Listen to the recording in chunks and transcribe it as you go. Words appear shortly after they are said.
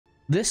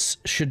This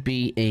should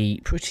be a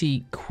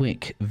pretty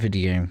quick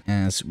video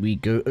as we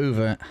go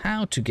over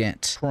how to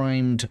get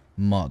primed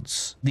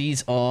mods.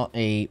 These are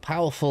a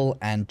powerful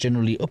and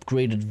generally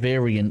upgraded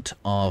variant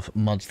of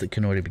mods that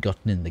can already be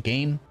gotten in the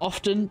game.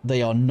 Often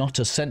they are not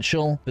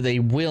essential, but they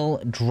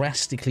will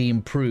drastically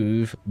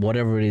improve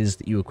whatever it is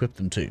that you equip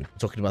them to. We're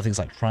talking about things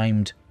like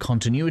primed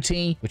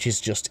continuity, which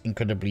is just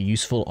incredibly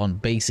useful on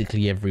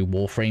basically every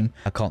Warframe.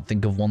 I can't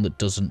think of one that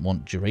doesn't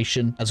want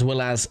duration, as well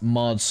as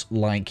mods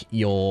like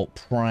your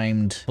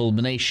primed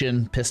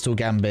fulmination, pistol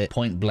gambit,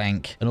 point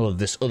blank, and all of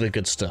this other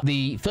good stuff.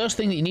 The first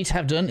thing that you need to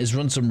have done is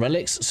run some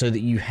relics so that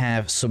you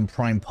have some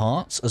prime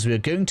parts, as we are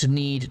going to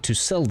need to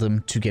sell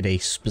them to get a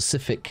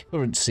specific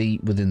currency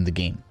within the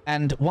game.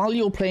 And while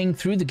you're playing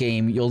through the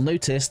game, you'll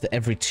notice that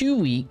every 2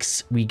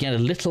 weeks we get a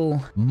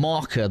little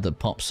marker that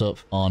pops up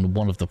on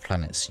one of the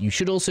planets. You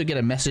should also get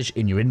a message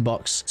in your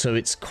inbox, so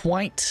it's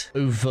quite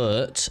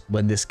overt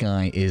when this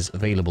guy is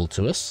available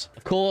to us.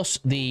 Of course,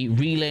 the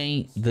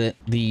relay that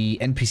the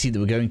NPC that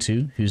we're going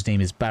to, whose name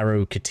is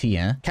Barrow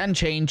Katia, can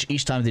change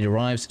each time that it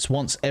arrives. It's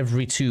once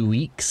every 2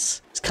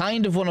 weeks. It's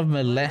kind of one of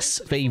my less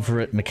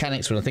favorite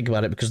mechanics when I think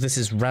about it, because this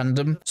is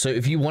random. So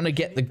if you want to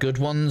get the good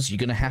ones, you're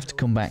going to have to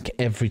come back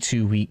every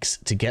 2 weeks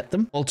to get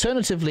them.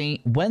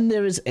 Alternatively, when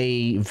there is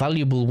a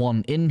valuable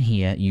one in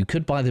here, you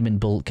could buy them in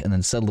bulk and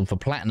then sell them for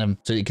platinum,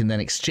 so you can then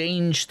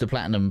exchange the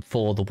platinum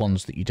for the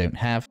ones that you don't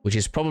have, which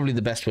is probably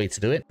the best way to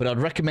do it. But I'd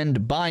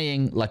recommend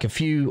buying like a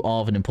few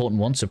of an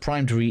important one. So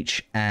primed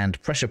reach and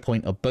pressure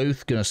point are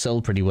both going to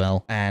sell pretty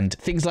well. And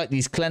things like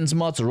these cleanse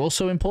mods are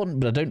also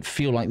important, but I don't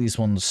feel like these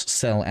ones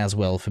sell as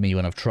well for me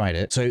when I've tried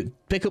it. So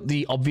pick up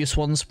the obvious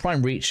ones.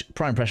 Prime reach,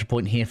 prime pressure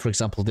point here, for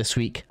example, this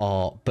week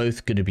are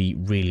both going to be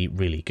really,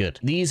 really good.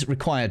 These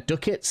require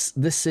ducats.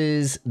 This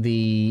is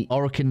the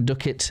Orokin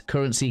ducat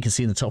currency you can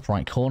see in the top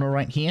right corner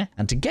right here.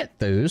 And to get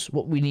those,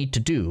 what we need to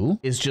do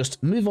is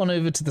just move on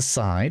over to the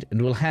side,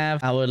 and we'll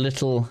have our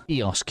little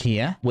kiosk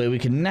here where we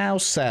can now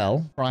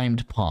sell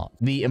primed part.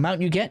 The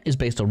amount you get is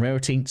based on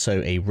rarity.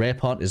 So a rare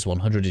part is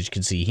 100, as you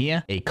can see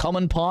here. A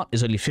common part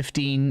is only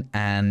 15,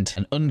 and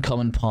an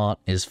uncommon part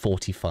is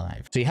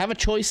 45. So you have a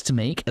choice to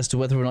make as to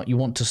whether or not you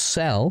want to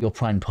sell your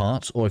prime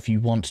parts or if you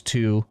want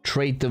to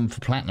trade them for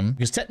platinum.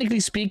 Because technically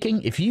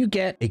speaking, if you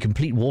get a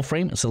complete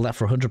Warframe and sell that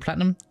for 100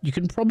 platinum, you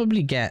can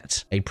probably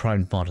get a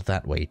prime mod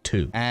that way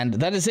too. And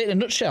that is it in a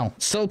nutshell.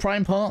 Sell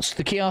prime parts to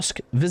the kiosk,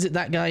 visit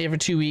that guy every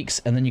 2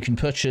 weeks, and then you can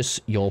purchase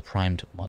your primed mod.